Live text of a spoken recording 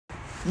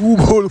You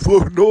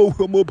motherfucker know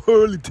I'm up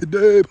early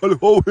today. Probably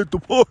whole hit the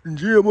fucking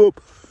gym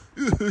up.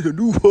 This is a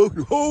new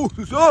fucking host.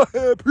 So I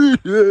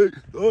appreciate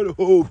all the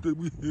hosts that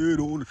we had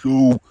on the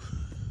show.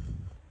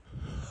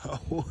 I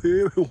want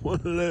everyone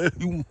to let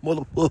you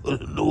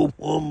motherfuckers know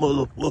one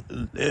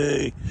motherfucking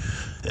thing.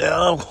 Yeah,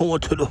 I'm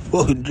going to the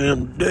fucking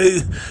gym today,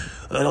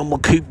 and I'm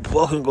gonna keep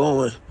fucking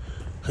going.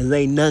 Cause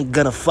ain't nothing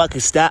gonna fucking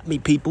stop me,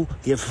 people.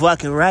 You're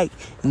fucking right.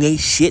 And ain't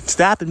shit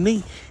stopping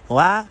me.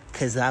 Why?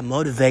 Cause I'm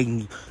motivating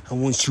you. I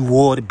want you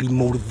all to be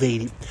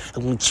motivated. I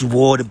want you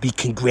all to be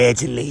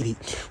congratulated.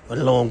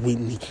 Along with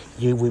me.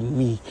 You're with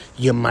me.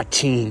 You're my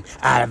team.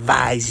 I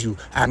advise you.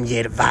 I'm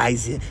your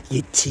advisor,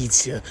 your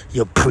teacher,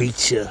 your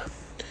preacher.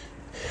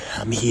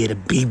 I'm here to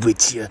be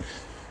with you.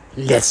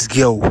 Let's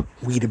go.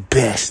 We the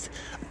best.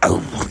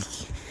 Oh.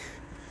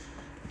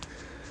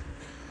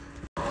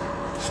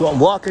 So I'm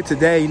walking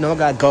today, I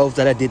got goals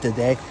that I did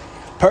today.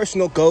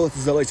 Personal goals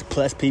is always a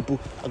plus, people.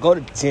 I go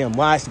to the gym.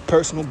 Why? It's a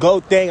personal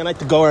goal thing. I like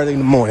to go early in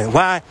the morning.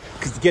 Why?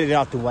 Because to get it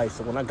out the way.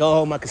 So when I go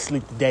home, I can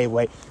sleep the day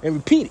away and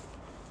repeat it.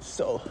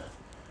 So,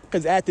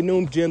 because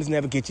afternoon gyms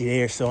never get you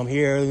there. So I'm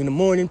here early in the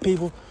morning,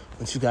 people. I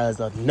want you guys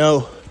to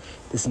know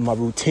this is my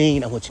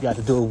routine. I want you guys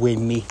to do it with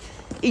me.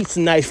 Eat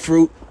some nice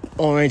fruit,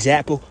 orange,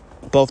 apple,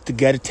 both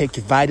together. Take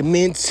your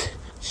vitamins,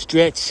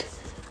 stretch,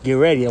 get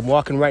ready. I'm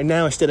walking right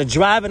now. Instead of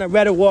driving, I'd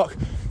rather walk.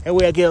 That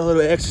way I get a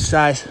little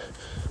exercise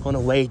on the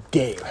way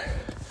there.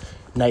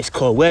 Nice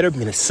cold weather,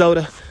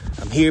 Minnesota.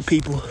 I'm here,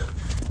 people.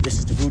 This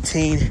is the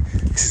routine.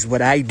 This is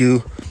what I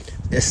do.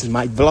 This is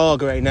my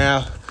vlog right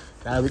now.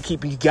 I'll be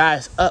keeping you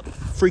guys up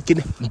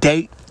freaking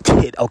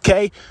dated,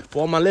 okay? For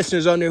all my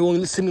listeners on there who want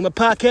to listen to my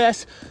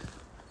podcast,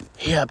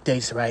 here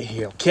updates right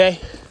here, okay?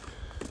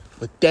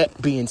 With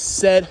that being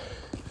said,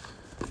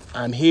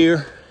 I'm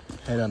here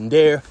and I'm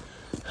there.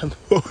 I'm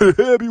fucking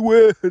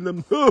everywhere and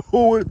I'm not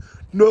going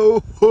no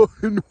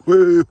fucking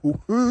way.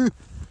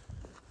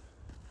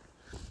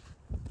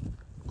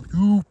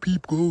 You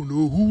people don't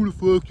know who the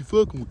fuck you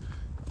fucking with.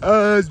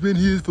 I've been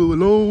here for a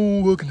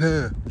long fucking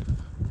time.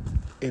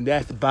 And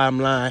that's the bottom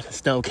line.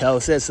 Stone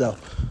Cold said so.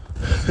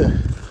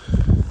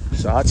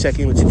 So I'll check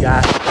in with you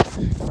guys.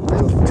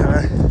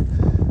 Time.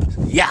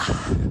 Yeah.